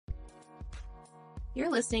You're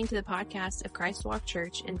listening to the podcast of Christ Walk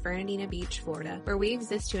Church in Fernandina Beach, Florida, where we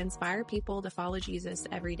exist to inspire people to follow Jesus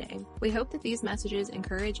every day. We hope that these messages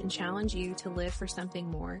encourage and challenge you to live for something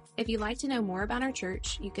more. If you'd like to know more about our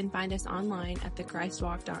church, you can find us online at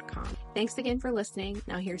thechristwalk.com. Thanks again for listening.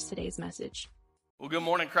 Now here's today's message. Well, good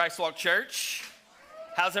morning, Christ Walk Church.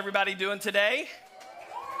 How's everybody doing today?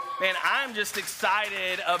 Man, I'm just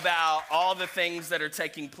excited about all the things that are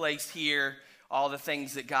taking place here, all the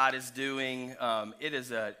things that God is doing. It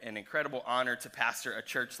is an incredible honor to pastor a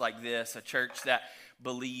church like this, a church that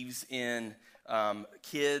believes in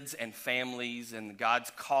kids and families and God's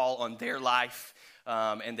call on their life,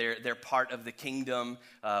 and they're part of the kingdom.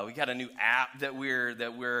 We got a new app that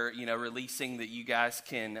we're releasing that you guys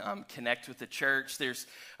can connect with the church. There's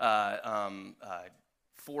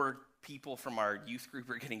 4 people from our youth group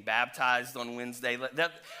are getting baptized on Wednesday.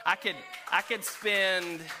 I could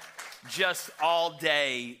spend just all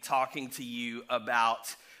day talking to you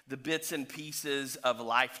about the bits and pieces of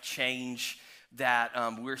life change that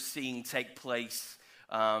we're seeing take place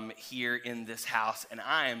here in this house. And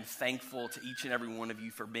I am thankful to each and every one of you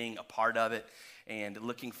for being a part of it and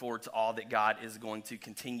looking forward to all that God is going to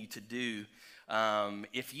continue to do.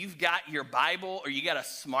 If you've got your Bible or you got a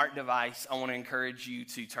smart device, I want to encourage you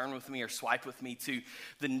to turn with me or swipe with me to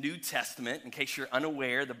the New Testament. In case you're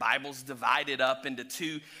unaware, the Bible's divided up into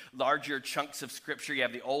 2 larger chunks of Scripture. You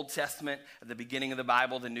have the Old Testament at the beginning of the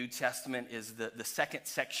Bible. The New Testament is the second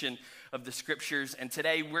section of the Scriptures. And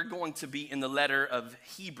today we're going to be in the letter of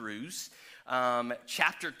Hebrews,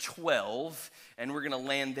 chapter 12, and we're going to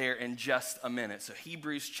land there in just a minute. So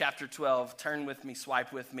Hebrews chapter 12, turn with me,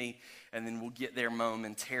 swipe with me, and then we'll get there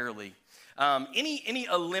momentarily. Any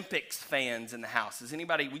Olympics fans in the house? Is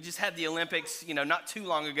anybody, we just had the Olympics, not too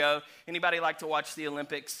long ago. Anybody like to watch the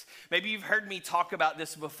Olympics? Maybe you've heard me talk about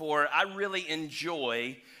this before. I really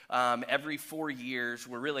enjoy every 4 years,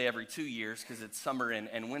 well, really every 2 years because it's summer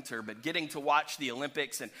and winter, but getting to watch the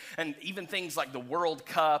Olympics and even things like the World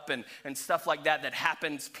Cup and stuff like that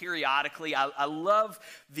happens periodically. I love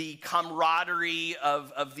the camaraderie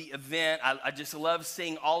of the event. I just love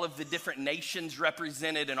seeing all of the different nations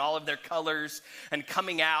represented and all of their colors and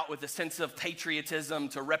coming out with a sense of patriotism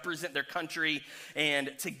to represent their country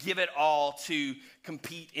and to give it all to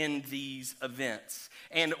compete in these events.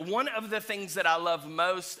 And one of the things that I love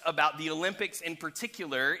most about the Olympics in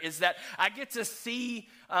particular is that I get to see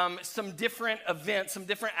some different events, some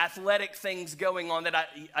different athletic things going on that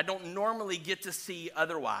I don't normally get to see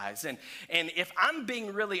otherwise. And if I'm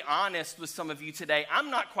being really honest with some of you today, I'm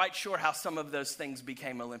not quite sure how some of those things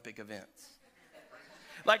became Olympic events.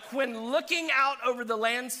 Like when looking out over the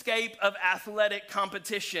landscape of athletic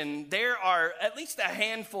competition, there are at least a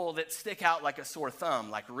handful that stick out like a sore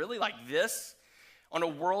thumb. Like really like this, on a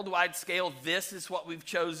worldwide scale, this is what we've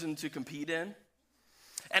chosen to compete in.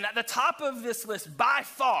 And at the top of this list, by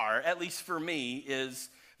far, at least for me, is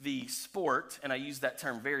the sport, and I use that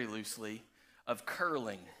term very loosely, of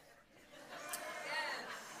curling.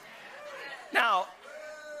 Now,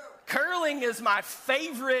 curling is my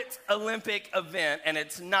favorite Olympic event, and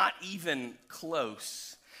it's not even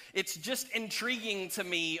close. It's just intriguing to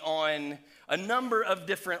me on a number of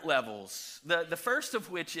different levels. The first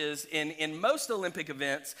of which is in most Olympic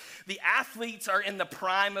events, the athletes are in the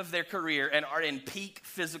prime of their career and are in peak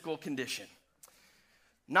physical condition.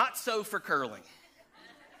 Not so for curling.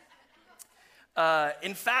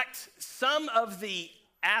 In fact, some of the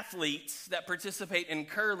athletes that participate in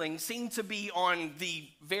curling seem to be on the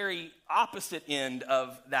very opposite end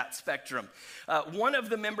of that spectrum. One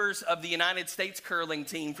of the members of the United States curling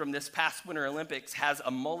team from this past Winter Olympics has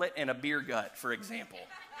a mullet and a beer gut, for example.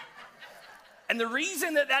 And the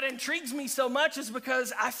reason that intrigues me so much is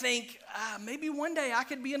because I think maybe one day I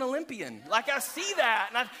could be an Olympian. Like I see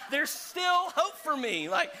that, and there's still hope for me.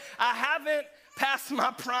 Like I haven't passed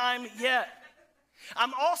my prime yet.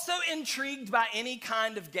 I'm also intrigued by any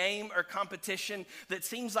kind of game or competition that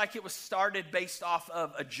seems like it was started based off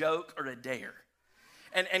of a joke or a dare.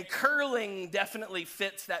 And curling definitely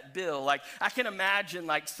fits that bill. Like I can imagine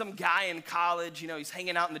like some guy in college, he's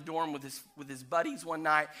hanging out in the dorm with his buddies one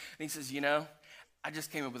night, and he says, I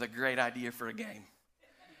just came up with a great idea for a game.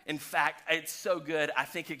 In fact, it's so good, I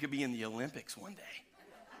think it could be in the Olympics one day.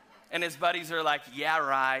 And his buddies are like, yeah,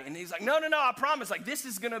 right. And he's like, no, I promise. Like, this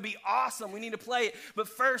is going to be awesome. We need to play it. But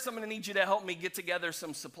first, I'm going to need you to help me get together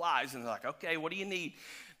some supplies. And they're like, okay, what do you need?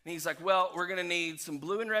 And he's like, well, we're going to need some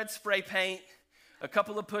blue and red spray paint, a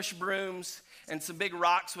couple of push brooms, and some big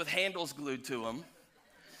rocks with handles glued to them.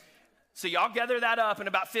 So y'all gather that up. In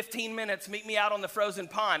about 15 minutes, meet me out on the frozen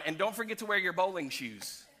pond. And don't forget to wear your bowling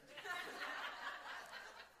shoes.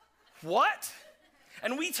 What?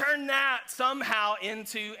 And we turn that somehow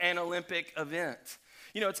into an Olympic event.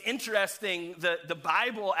 You know, it's interesting, the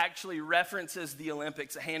Bible actually references the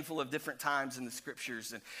Olympics a handful of different times in the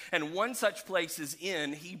scriptures. And one such place is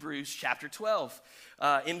in Hebrews chapter 12,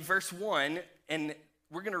 in verse 1. And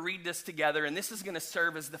we're going to read this together, and this is going to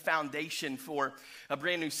serve as the foundation for a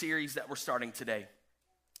brand new series that we're starting today.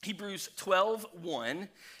 Hebrews 12:1,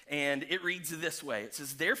 and it reads this way. It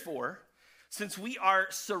says, "Therefore, since we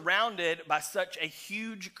are surrounded by such a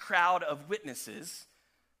huge crowd of witnesses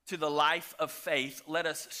to the life of faith, let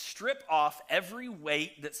us strip off every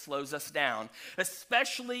weight that slows us down,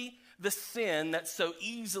 especially the sin that so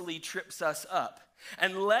easily trips us up.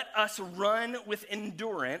 And let us run with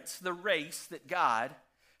endurance the race that God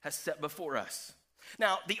has set before us."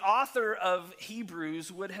 Now, the author of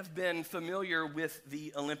Hebrews would have been familiar with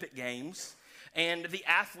the Olympic Games and the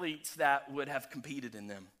athletes that would have competed in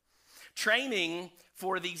them. Training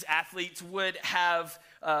for these athletes would have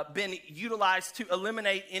been utilized to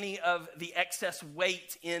eliminate any of the excess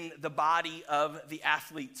weight in the body of the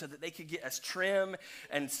athlete so that they could get as trim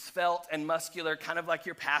and svelte and muscular, kind of like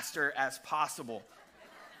your pastor, as possible.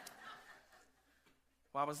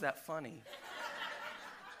 Why was that funny?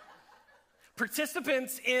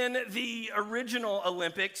 Participants in the original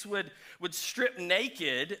Olympics would strip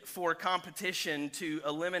naked for competition to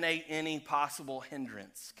eliminate any possible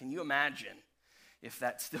hindrance. Can you imagine if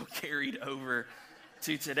that still carried over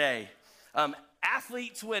to today?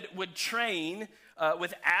 Athletes would train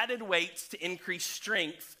with added weights to increase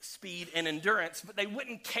strength, speed, and endurance, but they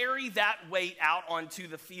wouldn't carry that weight out onto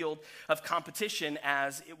the field of competition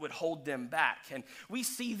as it would hold them back. And we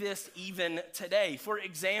see this even today. For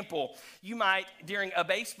example, you might, during a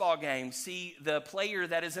baseball game, see the player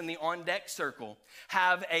that is in the on-deck circle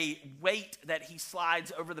have a weight that he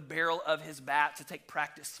slides over the barrel of his bat to take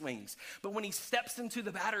practice swings. But when he steps into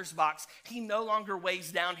the batter's box, he no longer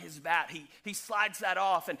weighs down his bat. He slides that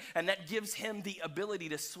off, and that gives him the ability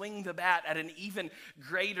to swing the bat at an even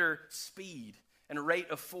greater speed and rate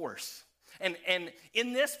of force. And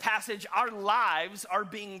in this passage, our lives are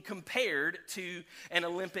being compared to an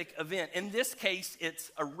Olympic event. In this case,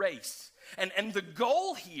 it's a race. And the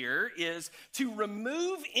goal here is to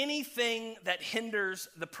remove anything that hinders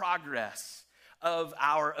the progress of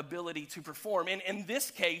our ability to perform. And in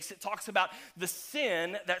this case, it talks about the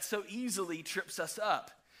sin that so easily trips us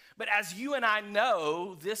up. But as you and I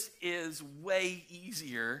know, this is way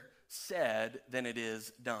easier said than it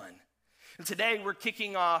is done. And today we're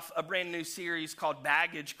kicking off a brand new series called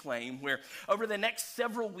Baggage Claim, where over the next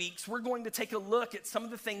several weeks, we're going to take a look at some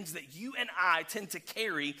of the things that you and I tend to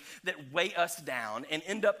carry that weigh us down and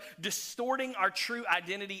end up distorting our true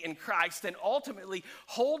identity in Christ and ultimately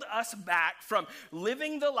hold us back from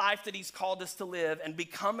living the life that He's called us to live and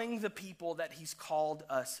becoming the people that He's called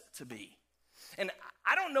us to be. And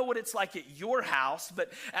I don't know what it's like at your house, but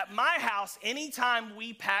at my house, anytime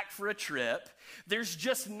we pack for a trip, there's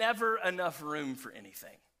just never enough room for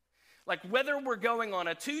anything. Like whether we're going on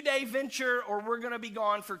a 2-day venture or we're going to be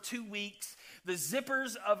gone for 2 weeks, the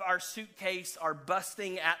zippers of our suitcase are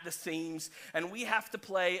busting at the seams, and we have to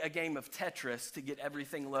play a game of Tetris to get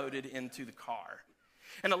everything loaded into the car.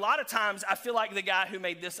 And a lot of times, I feel like the guy who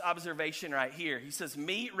made this observation right here. He says,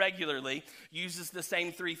 me regularly uses the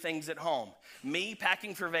same 3 things at home. Me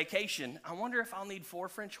packing for vacation, I wonder if I'll need 4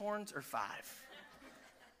 French horns or 5.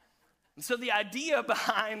 And so the idea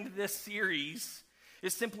behind this series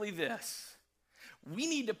is simply this. We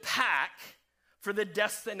need to pack for the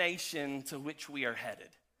destination to which we are headed.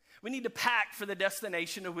 We need to pack for the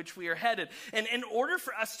destination to which we are headed. And in order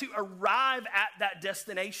for us to arrive at that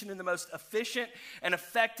destination in the most efficient and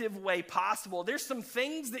effective way possible, there's some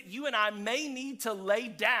things that you and I may need to lay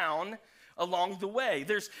down along the way.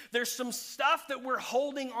 There's some stuff that we're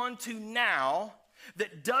holding on to now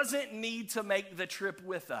that doesn't need to make the trip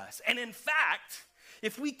with us. And in fact,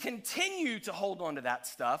 if we continue to hold on to that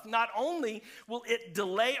stuff, not only will it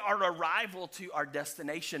delay our arrival to our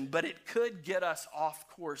destination, but it could get us off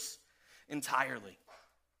course entirely.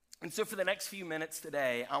 And so for the next few minutes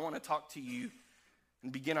today, I want to talk to you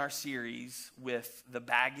and begin our series with the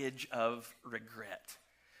baggage of regret.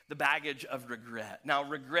 The baggage of regret. Now,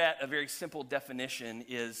 regret, a very simple definition,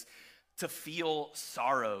 is to feel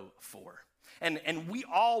sorrow for. And we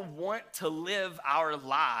all want to live our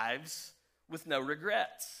lives with no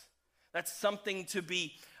regrets. That's something to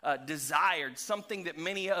be desired, something that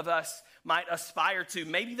many of us might aspire to.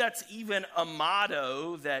 Maybe that's even a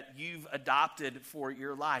motto that you've adopted for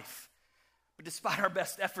your life. But despite our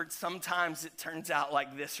best efforts, sometimes it turns out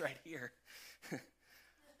like this right here.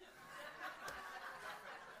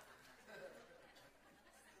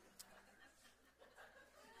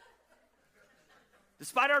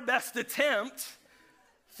 despite our best attempt,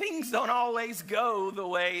 things don't always go the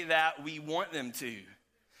way that we want them to.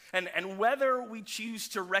 And whether we choose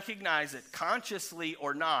to recognize it consciously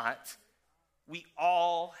or not, we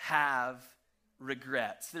all have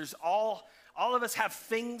regrets. All of us have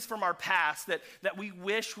things from our past that we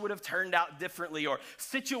wish would have turned out differently, or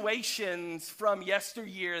situations from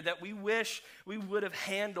yesteryear that we wish we would have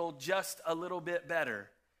handled just a little bit better.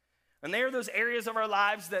 And they are those areas of our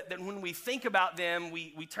lives that when we think about them,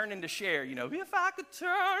 we turn into Cher, if I could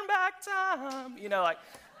turn back time,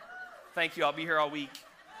 thank you, I'll be here all week.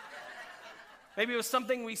 Maybe it was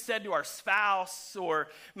something we said to our spouse, or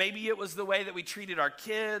maybe it was the way that we treated our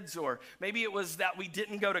kids, or maybe it was that we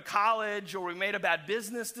didn't go to college, or we made a bad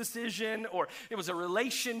business decision, or it was a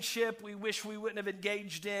relationship we wish we wouldn't have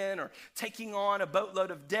engaged in, or taking on a boatload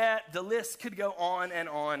of debt. The list could go on and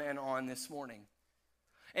on and on this morning.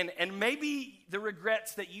 And maybe the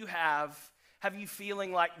regrets that you have you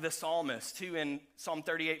feeling like the psalmist, who in Psalm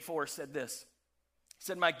 38:4 said this. He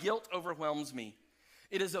said, "My guilt overwhelms me.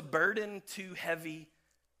 It is a burden too heavy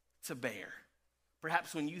to bear."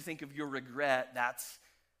 Perhaps when you think of your regret, that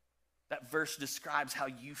verse describes how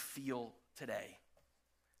you feel today.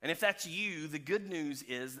 And if that's you, the good news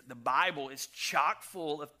is that the Bible is chock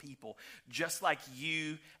full of people just like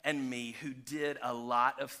you and me who did a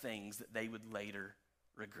lot of things that they would later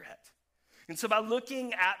regret. And so by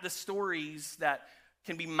looking at the stories that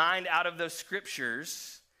can be mined out of those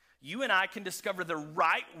scriptures, you and I can discover the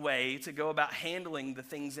right way to go about handling the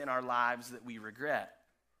things in our lives that we regret.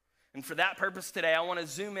 And for that purpose today, I want to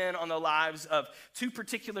zoom in on the lives of two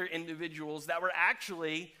particular individuals that were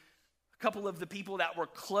actually a couple of the people that were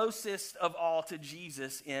closest of all to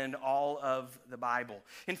Jesus in all of the Bible.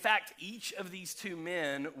 In fact, each of these two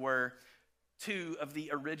men were two of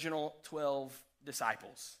the original 12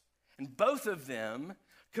 disciples. And both of them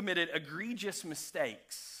committed egregious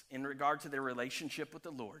mistakes in regard to their relationship with the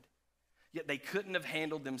Lord. Yet they couldn't have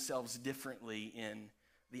handled themselves differently in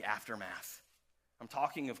the aftermath. I'm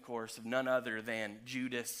talking, of course, of none other than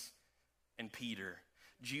Judas and Peter.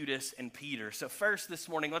 Judas and Peter. So first this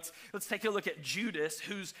morning, let's take a look at Judas,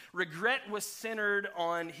 whose regret was centered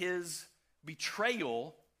on his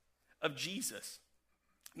betrayal of Jesus.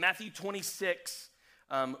 Matthew 26,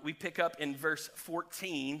 we pick up in verse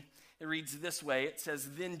 14. It reads this way. It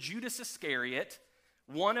says, "Then Judas Iscariot,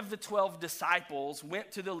 one of the 12 disciples,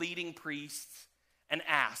 went to the leading priests and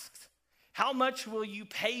asked, 'How much will you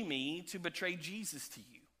pay me to betray Jesus to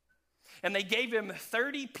you?' And they gave him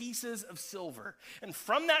 30 pieces of silver. And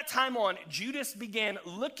from that time on, Judas began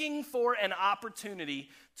looking for an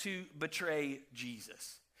opportunity to betray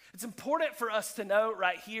Jesus." It's important for us to note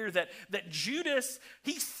right here that Judas,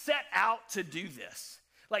 he set out to do this.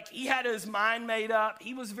 Like, he had his mind made up.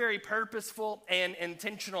 He was very purposeful and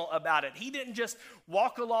intentional about it. He didn't just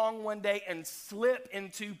walk along one day and slip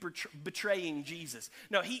into betraying Jesus.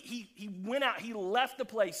 No, he went out. He left the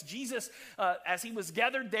place. Jesus, as he was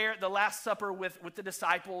gathered there at the Last Supper with the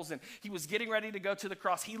disciples, and he was getting ready to go to the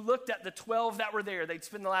cross, he looked at the 12 that were there. They'd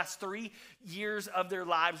spent the last 3 years of their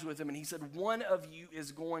lives with him, and he said, "One of you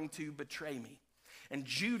is going to betray me." And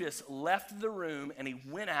Judas left the room, and he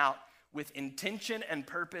went out with intention and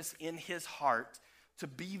purpose in his heart to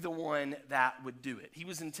be the one that would do it. He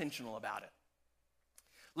was intentional about it.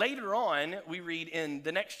 Later on, we read in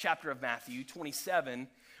the next chapter of Matthew,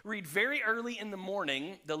 27, read, "Very early in the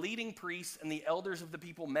morning, the leading priests and the elders of the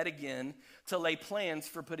people met again to lay plans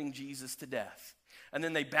for putting Jesus to death. And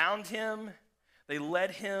then they bound him, they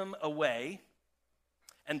led him away,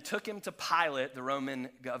 and took him to Pilate, the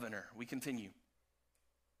Roman governor." We continue.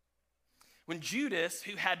 "When Judas,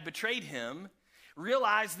 who had betrayed him,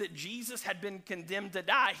 realized that Jesus had been condemned to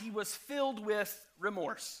die, he was filled with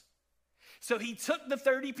remorse. So he took the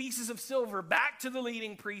 30 pieces of silver back to the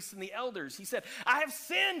leading priests and the elders. He said, 'I have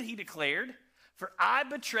sinned,' he declared, 'for I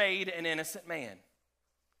betrayed an innocent man.'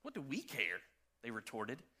 'What do we care?' they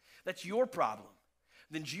retorted. 'That's your problem.'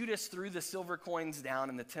 Then Judas threw the silver coins down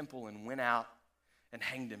in the temple and went out and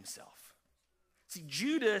hanged himself." See,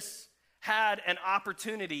 Judas had an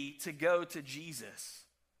opportunity to go to Jesus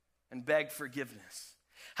and beg forgiveness.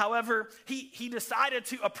 However, he decided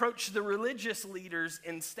to approach the religious leaders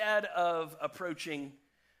instead of approaching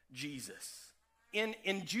Jesus.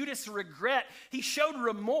 In Judas' regret, he showed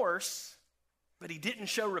remorse, but he didn't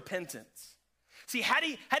show repentance. See, had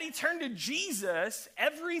he turned to Jesus,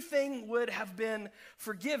 everything would have been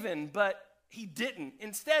forgiven, but he didn't.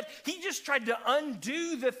 Instead, he just tried to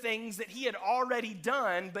undo the things that he had already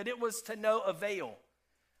done, but it was to no avail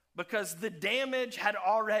because the damage had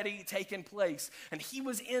already taken place, and he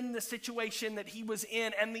was in the situation that he was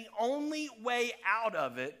in, and the only way out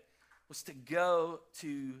of it was to go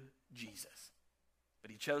to Jesus.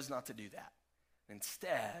 But he chose not to do that.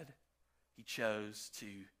 Instead, he chose to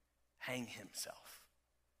hang himself,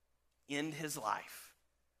 end his life,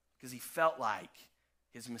 because he felt like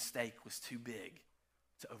his mistake was too big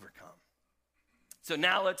to overcome. So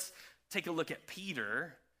now let's take a look at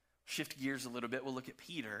Peter. Shift gears a little bit. We'll look at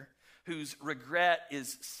Peter, whose regret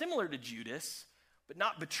is similar to Judas, but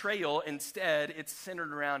not betrayal. Instead, it's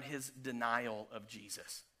centered around his denial of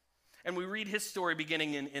Jesus. And we read his story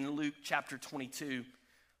beginning in Luke chapter 22,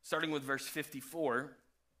 starting with verse 54.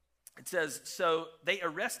 It says, "So they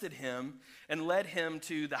arrested him and led him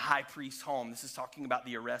to the high priest's home." This is talking about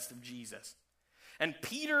the arrest of Jesus. "And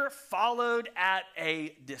Peter followed at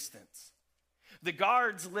a distance. The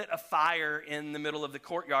guards lit a fire in the middle of the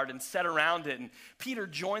courtyard and sat around it, and Peter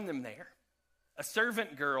joined them there. A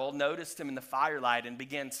servant girl noticed him in the firelight and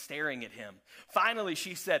began staring at him. Finally,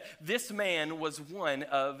 she said, 'This man was one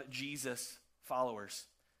of Jesus' followers.'"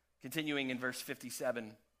 Continuing in verse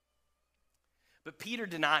 57. "But Peter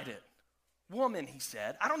denied it. 'Woman,' he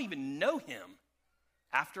said, 'I don't even know him.'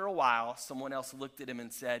 After a while, someone else looked at him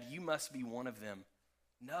and said, 'You must be one of them.'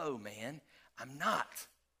 'No, man, I'm not,'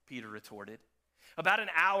 Peter retorted. About an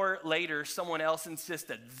hour later, someone else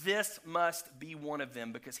insisted, 'This must be one of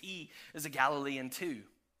them because he is a Galilean too.'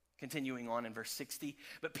 Continuing on in verse 60,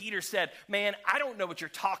 but Peter said, 'Man, I don't know what you're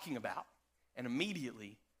talking about.' And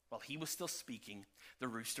immediately, while he was still speaking, the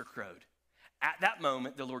rooster crowed. At that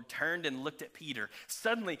moment, the Lord turned and looked at Peter.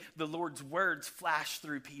 Suddenly, the Lord's words flashed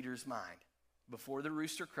through Peter's mind. 'Before the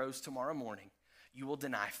rooster crows tomorrow morning, you will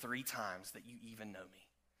deny 3 times that you even know me.'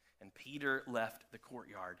 And Peter left the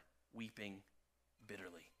courtyard, weeping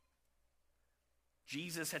bitterly."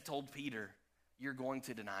 Jesus had told Peter, "You're going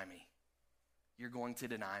to deny me. You're going to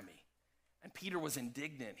deny me." And Peter was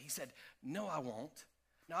indignant. He said, "No, I won't.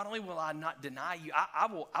 Not only will I not deny you, I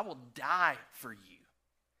will die for you.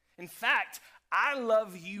 In fact, I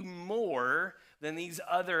love you more than these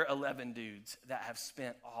other 11 dudes that have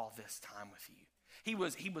spent all this time with you." He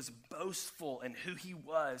was boastful in who he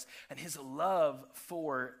was and his love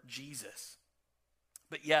for Jesus.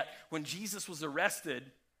 But yet, when Jesus was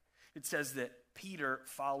arrested, it says that Peter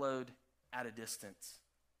followed at a distance.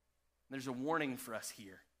 There's a warning for us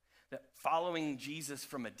here that following Jesus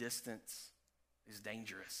from a distance is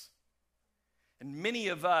dangerous. And many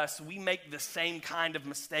of us, we make the same kind of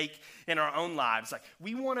mistake in our own lives. Like,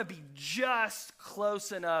 we want to be just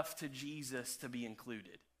close enough to Jesus to be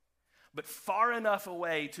included, but far enough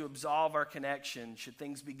away to absolve our connection should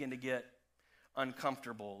things begin to get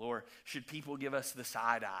uncomfortable, or should people give us the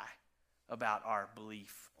side eye about our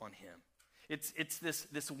belief on him. It's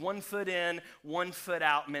this 1 foot in, 1 foot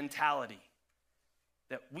out mentality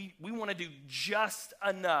that we want to do just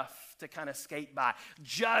enough to kind of skate by,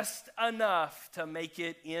 just enough to make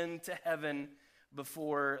it into heaven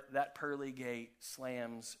before that pearly gate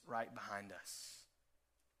slams right behind us.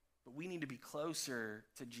 But we need to be closer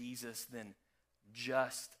to Jesus than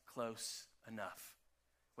just close enough.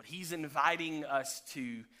 What he's inviting us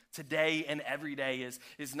to today and every day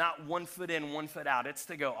is not 1 foot in, 1 foot out. It's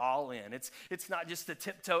to go all in. It's not just to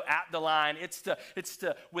tiptoe at the line. It's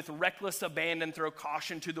to with reckless abandon, throw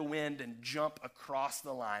caution to the wind and jump across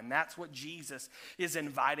the line. That's what Jesus is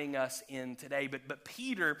inviting us in today. But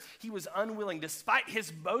Peter, he was unwilling, despite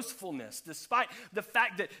his boastfulness, despite the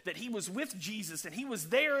fact that he was with Jesus and he was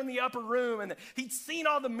there in the upper room and that he'd seen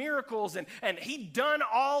all the miracles and he'd done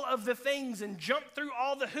all of the things and jumped through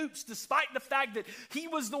all the hoops, despite the fact that he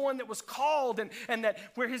was the one that was called and that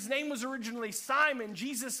where his name was originally Simon,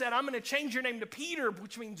 Jesus said, "I'm going to change your name to Peter,"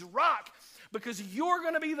 which means rock, because you're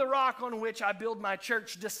going to be the rock on which I build my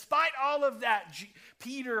church. Despite all of that,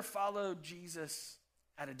 Peter followed Jesus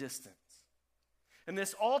at a distance. And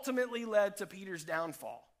this ultimately led to Peter's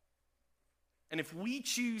downfall. And if we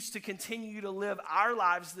choose to continue to live our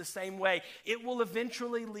lives the same way, it will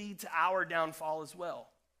eventually lead to our downfall as well.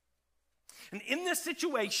 And in this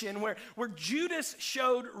situation where Judas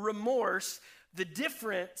showed remorse, the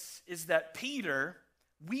difference is that Peter,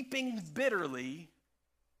 weeping bitterly,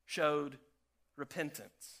 showed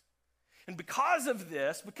repentance. And because of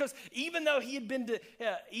this, because even though he had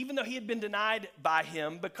been denied by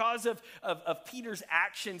him, because of Peter's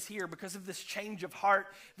actions here, because of this change of heart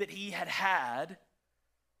that he had,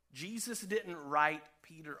 Jesus didn't write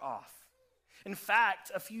Peter off. In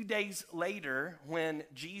fact, a few days later, when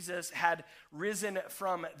Jesus had risen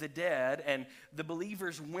from the dead and the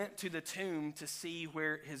believers went to the tomb to see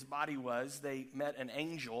where his body was, they met an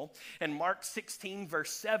angel. And Mark 16,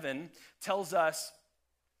 verse 7 tells us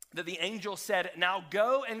that the angel said, "Now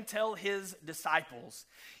go and tell his disciples,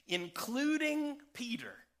 including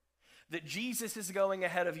Peter, that Jesus is going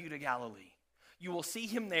ahead of you to Galilee. You will see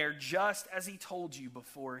him there just as he told you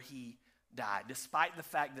before he died. Despite the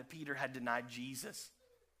fact that Peter had denied Jesus,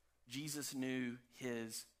 Jesus knew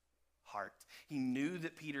his heart. He knew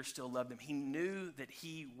that Peter still loved him. He knew that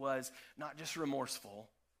he was not just remorseful,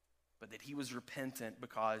 but that he was repentant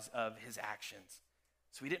because of his actions.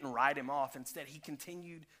 So he didn't write him off. Instead, he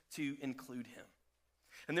continued to include him.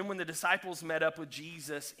 And then when the disciples met up with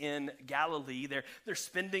Jesus in Galilee, they're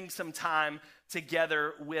spending some time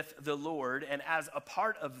together with the Lord. And as a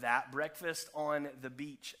part of that, breakfast on the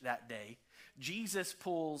beach that day, Jesus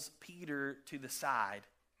pulls Peter to the side.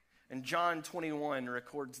 And John 21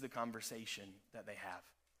 records the conversation that they have.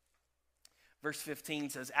 Verse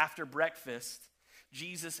 15 says, after breakfast,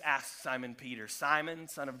 Jesus asked Simon Peter, Simon,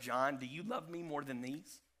 son of John, do you love me more than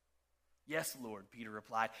these? Yes, Lord, Peter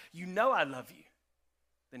replied. You know I love you.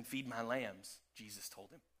 Then feed my lambs, Jesus told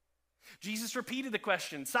him. Jesus repeated the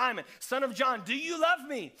question, Simon, son of John, do you love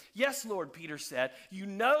me? Yes, Lord, Peter said. You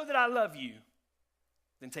know that I love you.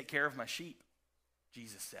 Then take care of my sheep,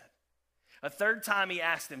 Jesus said. A third time he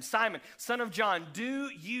asked him, Simon, son of John, do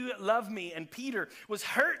you love me? And Peter was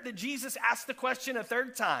hurt that Jesus asked the question a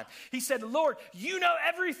third time. He said, Lord, you know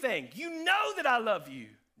everything. You know that I love you.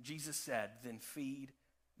 Jesus said, then feed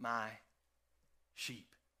my sheep.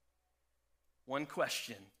 One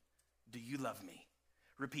question, do you love me?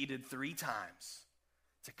 Repeated 3 times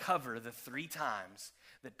to cover the 3 times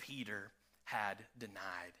that Peter had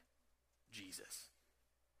denied Jesus.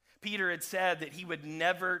 Peter had said that he would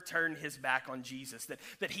never turn his back on Jesus,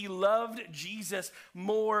 that he loved Jesus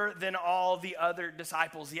more than all the other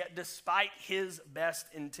disciples. Yet despite his best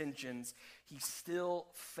intentions, he still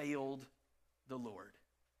failed the Lord.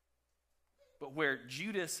 But where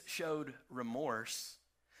Judas showed remorse,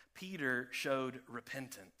 Peter showed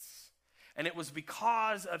repentance. And it was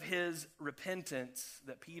because of his repentance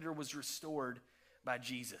that Peter was restored by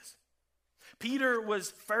Jesus. Peter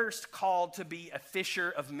was first called to be a fisher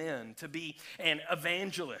of men, to be an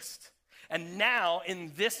evangelist. And now,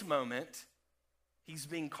 in this moment, he's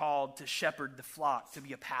being called to shepherd the flock, to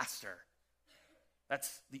be a pastor.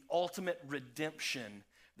 That's the ultimate redemption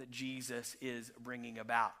that Jesus is bringing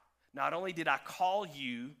about. Not only did I call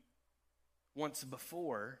you once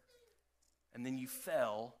before, and then you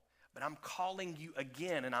fell, but I'm calling you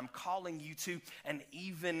again, and I'm calling you to an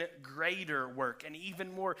even greater work, an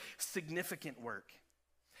even more significant work.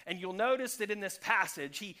 And you'll notice that in this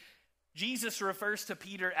passage, Jesus refers to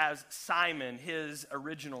Peter as Simon, his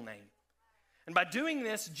original name. And by doing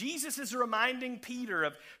this, Jesus is reminding Peter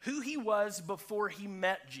of who he was before he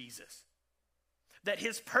met Jesus. That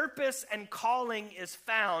his purpose and calling is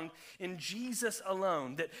found in Jesus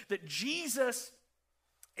alone. That Jesus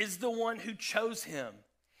is the one who chose him.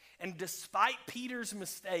 And despite Peter's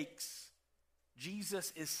mistakes,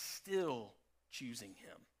 Jesus is still choosing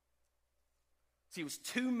him. See, it was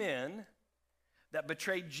 2 men that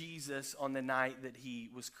betrayed Jesus on the night that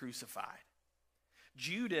he was crucified.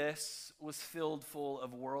 Judas was filled full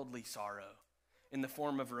of worldly sorrow in the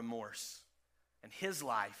form of remorse, and his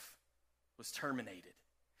life was terminated.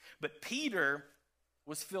 But Peter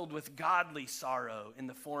was filled with godly sorrow in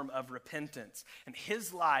the form of repentance, and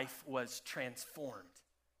his life was transformed.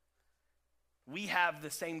 We have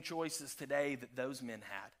the same choices today that those men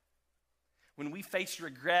had. When we face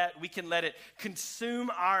regret, we can let it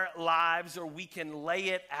consume our lives, or we can lay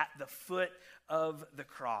it at the foot of the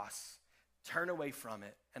cross, turn away from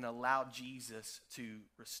it, and allow Jesus to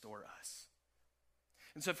restore us.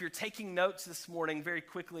 And so if you're taking notes this morning, very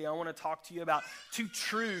quickly, I want to talk to you about 2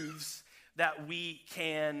 truths that we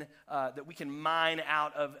can mine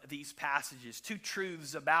out of these passages. 2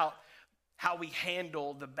 truths about how we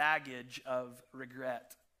handle the baggage of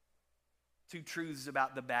regret. 2 truths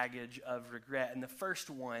about the baggage of regret. And the first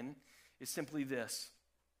one is simply this.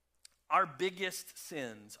 Our biggest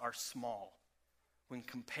sins are small when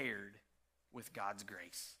compared with God's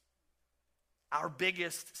grace. Our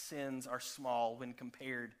biggest sins are small when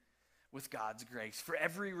compared with God's grace. For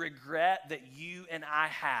every regret that you and I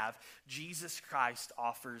have, Jesus Christ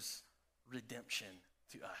offers redemption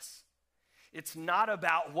to us. It's not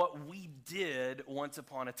about what we did once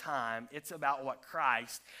upon a time. It's about what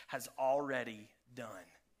Christ has already done.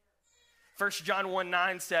 1 John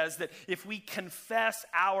 1:9 says that if we confess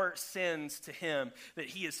our sins to him, that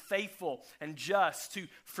he is faithful and just to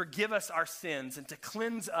forgive us our sins and to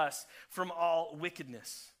cleanse us from all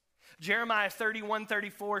wickedness. Jeremiah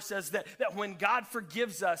 31:34 says that when God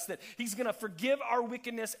forgives us, that he's going to forgive our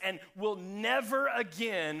wickedness and will never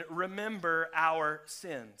again remember our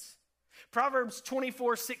sins. Proverbs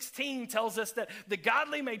 24:16 tells us that the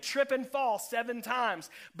godly may trip and fall 7 times,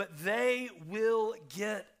 but they will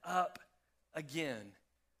get up again.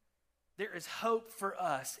 There is hope for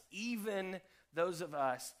us, even those of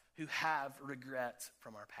us who have regrets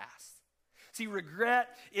from our past. See, regret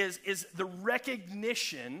is the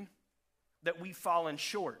recognition that we've fallen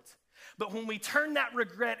short. But when we turn that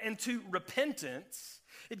regret into repentance,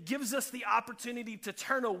 it gives us the opportunity to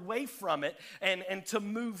turn away from it and to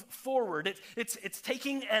move forward. It's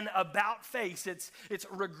taking an about face. It's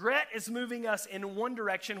regret is moving us in one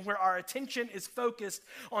direction where our attention is focused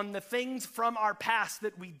on the things from our past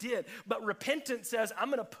that we did. But repentance says, I'm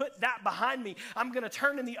going to put that behind me. I'm going to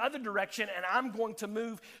turn in the other direction and I'm going to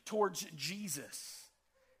move towards Jesus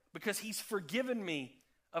because he's forgiven me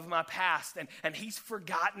of my past and he's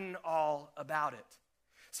forgotten all about it.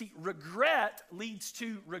 See, regret leads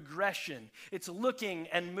to regression. It's looking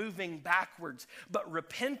and moving backwards. But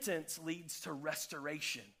repentance leads to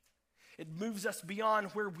restoration. It moves us beyond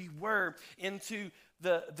where we were into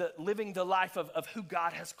the living the life of who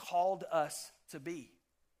God has called us to be.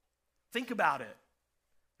 Think about it.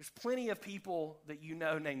 There's plenty of people that you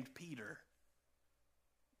know named Peter.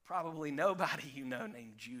 Probably nobody you know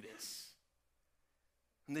named Judas.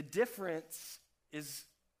 And the difference is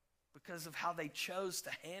because of how they chose to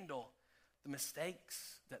handle the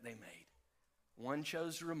mistakes that they made. One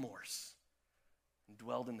chose remorse and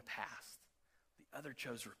dwelled in the past. The other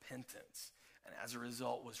chose repentance and as a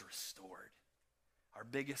result was restored. Our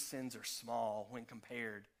biggest sins are small when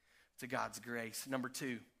compared to God's grace. Number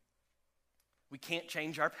 2, we can't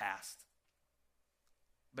change our past,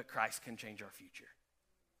 but Christ can change our future.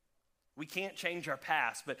 We can't change our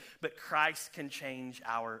past, but Christ can change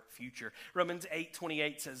our future. Romans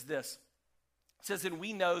 8:28 says this. It says, and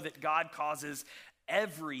we know that God causes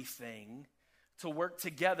everything to work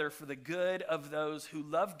together for the good of those who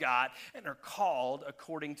love God and are called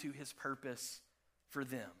according to his purpose for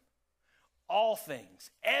them. All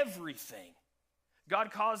things, everything.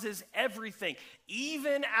 God causes everything,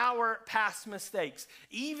 even our past mistakes,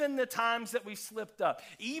 even the times that we slipped up,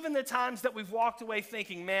 even the times that we've walked away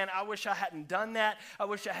thinking, man, I wish I hadn't done that. I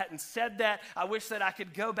wish I hadn't said that. I wish that I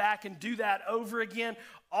could go back and do that over again.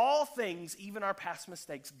 All things, even our past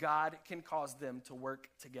mistakes, God can cause them to work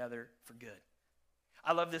together for good.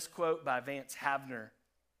 I love this quote by Vance Havner,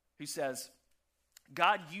 who says,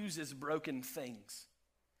 God uses broken things.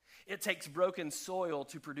 It takes broken soil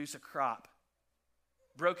to produce a crop.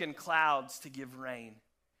 Broken clouds to give rain,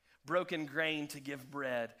 broken grain to give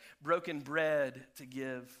bread, broken bread to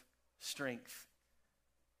give strength.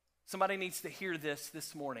 Somebody needs to hear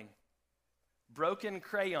this morning. Broken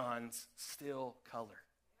crayons still color.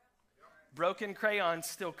 Broken crayons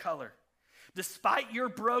still color. Despite your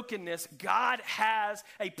brokenness, God has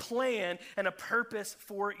a plan and a purpose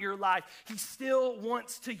for your life. He still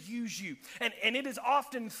wants to use you. And it is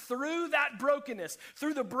often through that brokenness,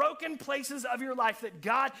 through the broken places of your life, that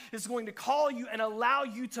God is going to call you and allow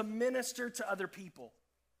you to minister to other people.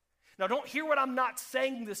 Now, don't hear what I'm not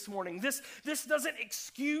saying this morning. This doesn't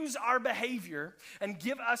excuse our behavior and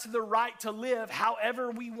give us the right to live however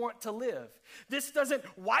we want to live. This doesn't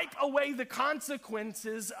wipe away the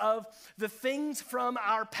consequences of the things from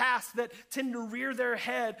our past that tend to rear their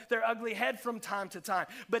ugly head from time to time.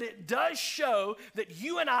 But it does show that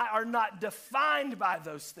you and I are not defined by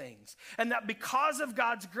those things. And that because of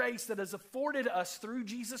God's grace that is afforded us through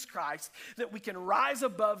Jesus Christ, that we can rise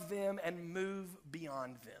above them and move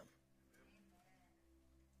beyond them.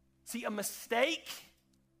 See, a mistake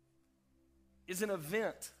is an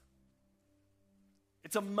event.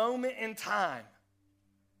 It's a moment in time,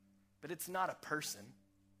 but it's not a person.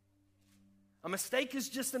 A mistake is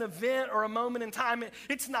just an event or a moment in time.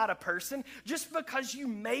 It's not a person. Just because you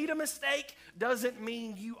made a mistake doesn't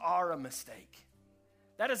mean you are a mistake.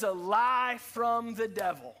 That is a lie from the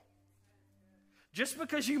devil. Just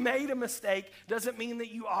because you made a mistake doesn't mean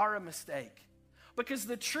that you are a mistake. Because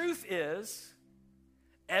the truth is,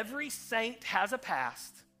 every saint has a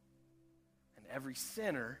past, and every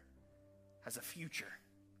sinner has a future.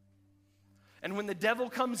 And when the devil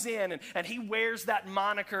comes in and he wears that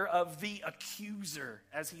moniker of the accuser,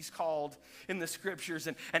 as he's called in the scriptures,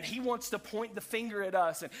 and he wants to point the finger at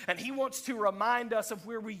us, and he wants to remind us of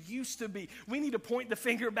where we used to be, we need to point the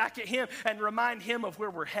finger back at him and remind him of where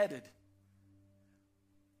we're headed.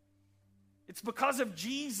 It's because of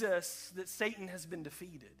Jesus that Satan has been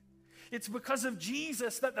defeated. It's because of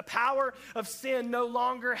Jesus that the power of sin no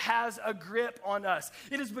longer has a grip on us.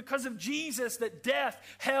 It is because of Jesus that death,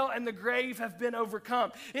 hell, and the grave have been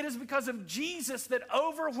overcome. It is because of Jesus that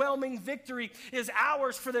overwhelming victory is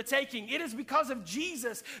ours for the taking. It is because of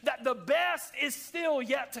Jesus that the best is still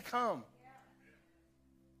yet to come.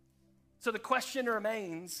 So the question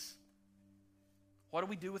remains, what do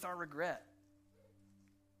we do with our regret?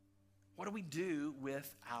 What do we do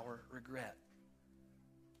with our regret?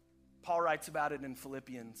 Paul writes about it in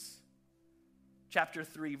Philippians chapter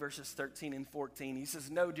 3, verses 13 and 14. He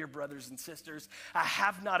says, "No, dear brothers and sisters, I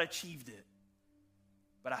have not achieved it,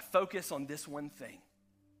 but I focus on this one thing,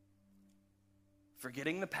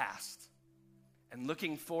 forgetting the past and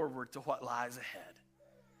looking forward to what lies ahead.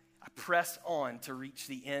 I press on to reach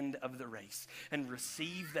the end of the race and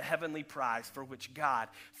receive the heavenly prize for which God,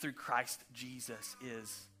 through Christ Jesus,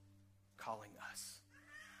 is calling us."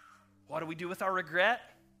 What do we do with our regret?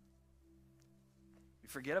 We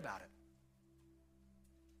forget about it.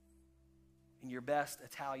 In your best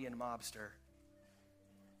Italian mobster,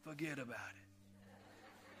 forget about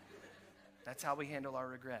it. That's how we handle our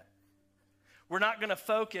regret. We're not going to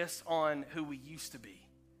focus on who we used to be.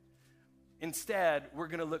 Instead, we're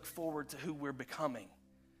going to look forward to who we're becoming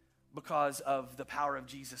because of the power of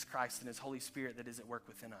Jesus Christ and his Holy Spirit that is at work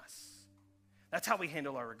within us. That's how we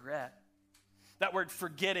handle our regret. That word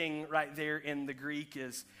forgetting right there in the Greek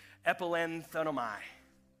is epilenthenomai.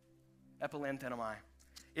 Epilenthenomai.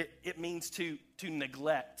 It means to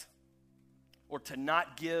neglect or to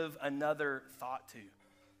not give another thought to.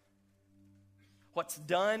 What's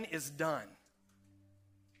done is done.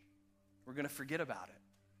 We're going to forget about it.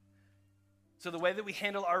 So the way that we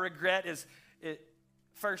handle our regret is,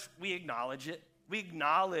 first, we acknowledge it. We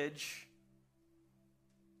acknowledge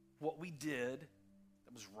what we did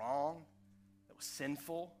that was wrong, that was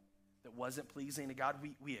sinful, that wasn't pleasing to God.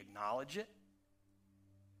 We acknowledge it.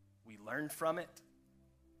 We learn from it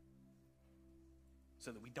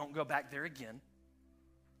so that we don't go back there again.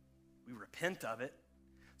 We repent of it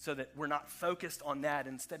so that we're not focused on that.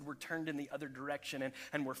 Instead, we're turned in the other direction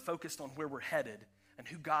and we're focused on where we're headed and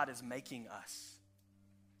who God is making us.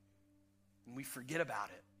 And we forget about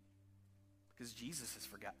it because Jesus has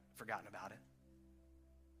forgotten about it.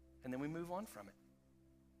 And then we move on from it.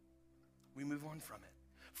 We move on from it.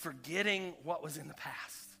 Forgetting what was in the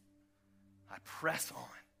past, I press on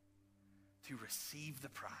to receive the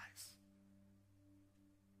prize.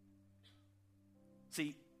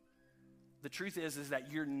 See, the truth is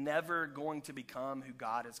that you're never going to become who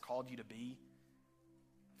God has called you to be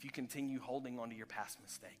if you continue holding on to your past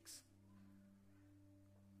mistakes.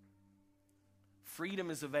 Freedom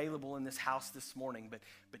is available in this house this morning,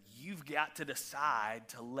 but you've got to decide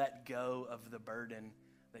to let go of the burden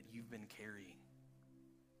that you've been carrying.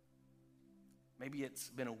 Maybe it's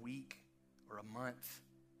been a week or a month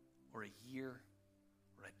or a year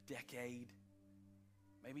or a decade,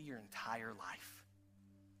 maybe your entire life.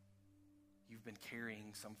 You've been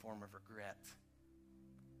carrying some form of regret.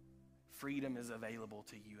 Freedom is available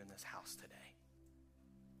to you in this house today.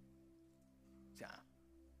 See,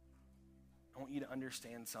 I want you to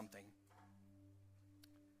understand something.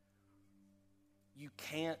 You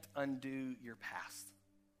can't undo your past.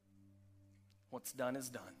 What's done is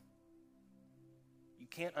done. You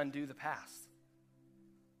can't undo the past.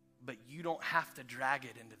 But you don't have to drag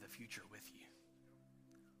it into the future with you.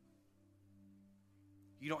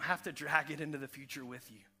 You don't have to drag it into the future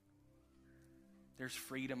with you. There's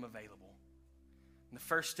freedom available. And the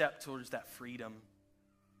first step towards that freedom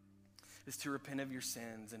is to repent of your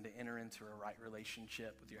sins and to enter into a right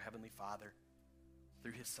relationship with your Heavenly Father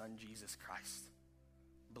through his Son, Jesus Christ,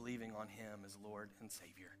 believing on him as Lord and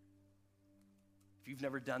Savior. If you've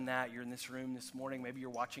never done that, you're in this room this morning, maybe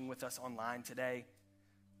you're watching with us online today.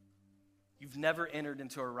 You've never entered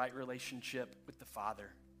into a right relationship with the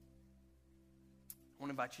Father. I want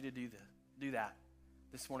to invite you to do that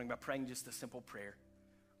this morning by praying just a simple prayer.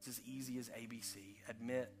 It's as easy as ABC.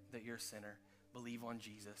 Admit that you're a sinner, believe on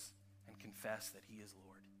Jesus, and confess that he is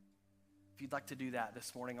Lord. If you'd like to do that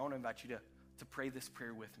this morning, I want to invite you to pray this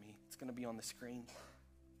prayer with me. It's going to be on the screen.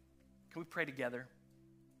 Can we pray together?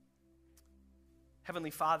 Heavenly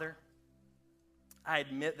Father, I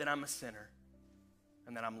admit that I'm a sinner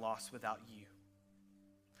and that I'm lost without you.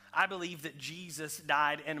 I believe that Jesus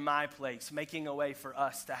died in my place, making a way for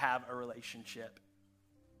us to have a relationship.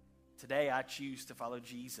 Today, I choose to follow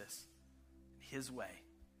Jesus in his way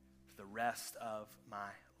for the rest of my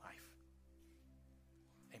life.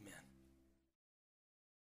 Amen.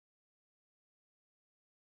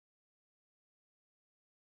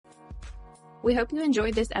 We hope you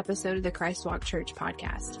enjoyed this episode of the Christ Walk Church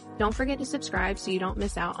podcast. Don't forget to subscribe so you don't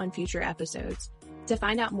miss out on future episodes. To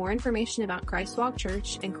find out more information about Christ Walk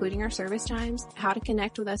Church, including our service times, how to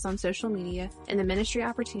connect with us on social media, and the ministry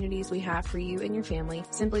opportunities we have for you and your family,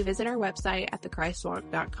 simply visit our website at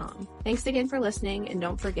thechristwalk.com. Thanks again for listening, and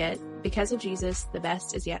don't forget, because of Jesus, the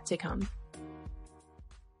best is yet to come.